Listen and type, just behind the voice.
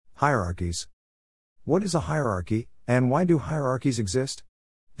Hierarchies. What is a hierarchy, and why do hierarchies exist?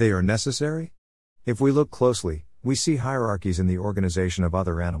 They are necessary? If we look closely, we see hierarchies in the organization of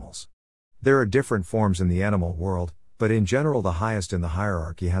other animals. There are different forms in the animal world, but in general the highest in the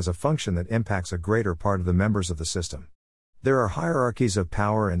hierarchy has a function that impacts a greater part of the members of the system. There are hierarchies of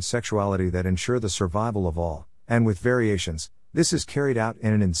power and sexuality that ensure the survival of all, and with variations, this is carried out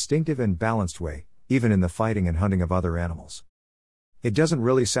in an instinctive and balanced way, even in the fighting and hunting of other animals. It doesn't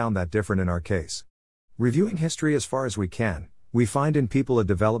really sound that different in our case. Reviewing history as far as we can, we find in people a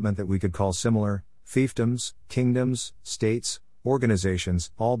development that we could call similar: fiefdoms, kingdoms, states, organizations,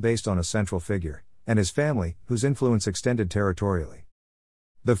 all based on a central figure, and his family, whose influence extended territorially.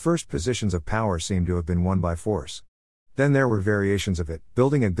 The first positions of power seem to have been won by force. Then there were variations of it,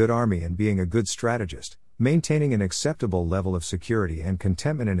 building a good army and being a good strategist, maintaining an acceptable level of security and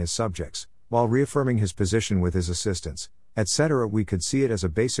contentment in his subjects, while reaffirming his position with his assistants, etc. We could see it as a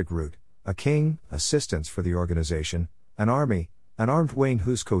basic root: a king, assistants for the organization, an army, an armed wing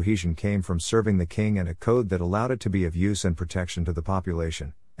whose cohesion came from serving the king, and a code that allowed it to be of use and protection to the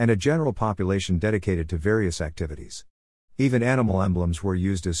population, and a general population dedicated to various activities. Even animal emblems were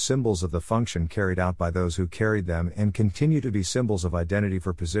used as symbols of the function carried out by those who carried them, and continue to be symbols of identity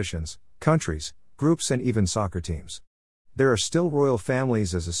for positions, countries, groups, and even soccer teams. There are still royal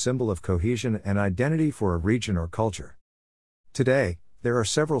families as a symbol of cohesion and identity for a region or culture. Today, there are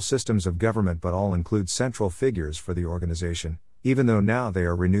several systems of government, but all include central figures for the organization, even though now they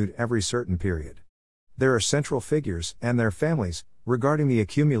are renewed every certain period. There are central figures, and their families, regarding the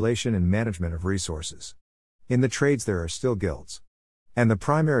accumulation and management of resources. In the trades there are still guilds. And the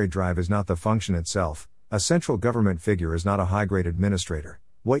primary drive is not the function itself. A central government figure is not a high-grade administrator.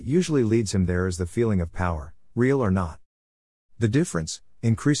 What usually leads him there is the feeling of power, real or not. The difference,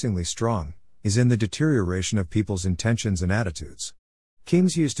 increasingly strong, is in the deterioration of people's intentions and attitudes.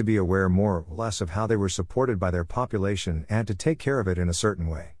 Kings used to be aware more or less of how they were supported by their population and had to take care of it in a certain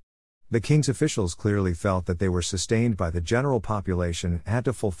way. The king's officials clearly felt that they were sustained by the general population and had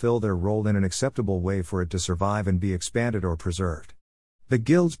to fulfill their role in an acceptable way for it to survive and be expanded or preserved. The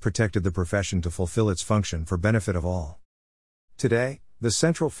guilds protected the profession to fulfill its function for benefit of all. Today, the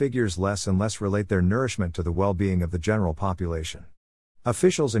central figures less and less relate their nourishment to the well-being of the general population.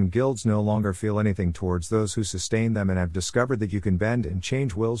 Officials and guilds no longer feel anything towards those who sustain them, and have discovered that you can bend and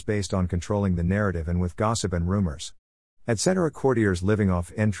change wills based on controlling the narrative and with gossip and rumors, etc. Courtiers living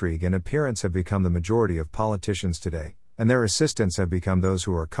off intrigue and appearance have become the majority of politicians today, and their assistants have become those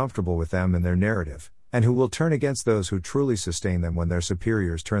who are comfortable with them and their narrative, and who will turn against those who truly sustain them when their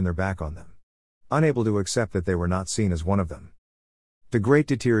superiors turn their back on them, unable to accept that they were not seen as one of them. The great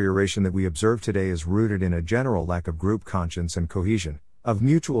deterioration that we observe today is rooted in a general lack of group conscience and cohesion, of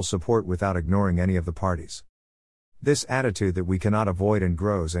mutual support without ignoring any of the parties. This attitude that we cannot avoid and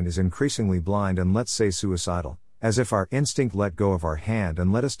grows and is increasingly blind and, let's say, suicidal, as if our instinct let go of our hand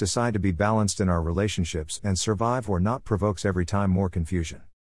and let us decide to be balanced in our relationships and survive or not, provokes every time more confusion.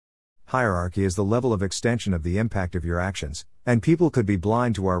 Hierarchy is the level of extension of the impact of your actions, and people could be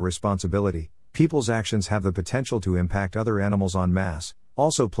blind to our responsibility. People's actions have the potential to impact other animals en masse,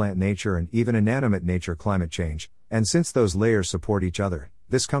 also plant nature and even inanimate nature, climate change, and since those layers support each other,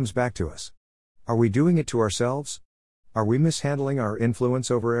 this comes back to us. Are we doing it to ourselves? Are we mishandling our influence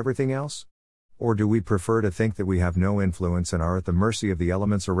over everything else? Or do we prefer to think that we have no influence and are at the mercy of the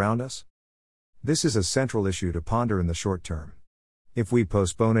elements around us? This is a central issue to ponder in the short term. If we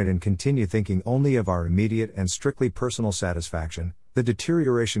postpone it and continue thinking only of our immediate and strictly personal satisfaction, the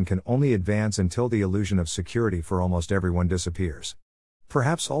deterioration can only advance until the illusion of security for almost everyone disappears.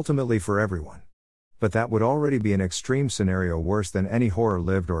 Perhaps ultimately for everyone. But that would already be an extreme scenario, worse than any horror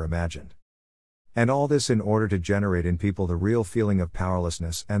lived or imagined. And all this in order to generate in people the real feeling of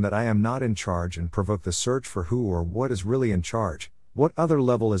powerlessness and that I am not in charge, and provoke the search for who or what is really in charge, what other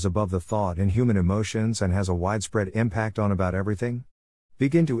level is above the thought in human emotions and has a widespread impact on about everything.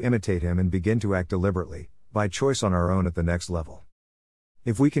 Begin to imitate him and begin to act deliberately, by choice on our own at the next level.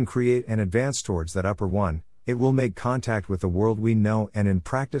 If we can create and advance towards that upper one, it will make contact with the world we know, and in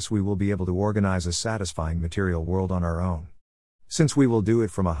practice we will be able to organize a satisfying material world on our own. Since we will do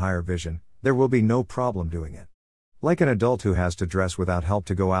it from a higher vision, there will be no problem doing it. Like an adult who has to dress without help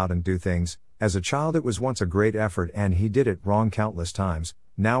to go out and do things, as a child it was once a great effort and he did it wrong countless times,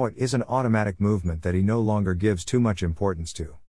 now it is an automatic movement that he no longer gives too much importance to.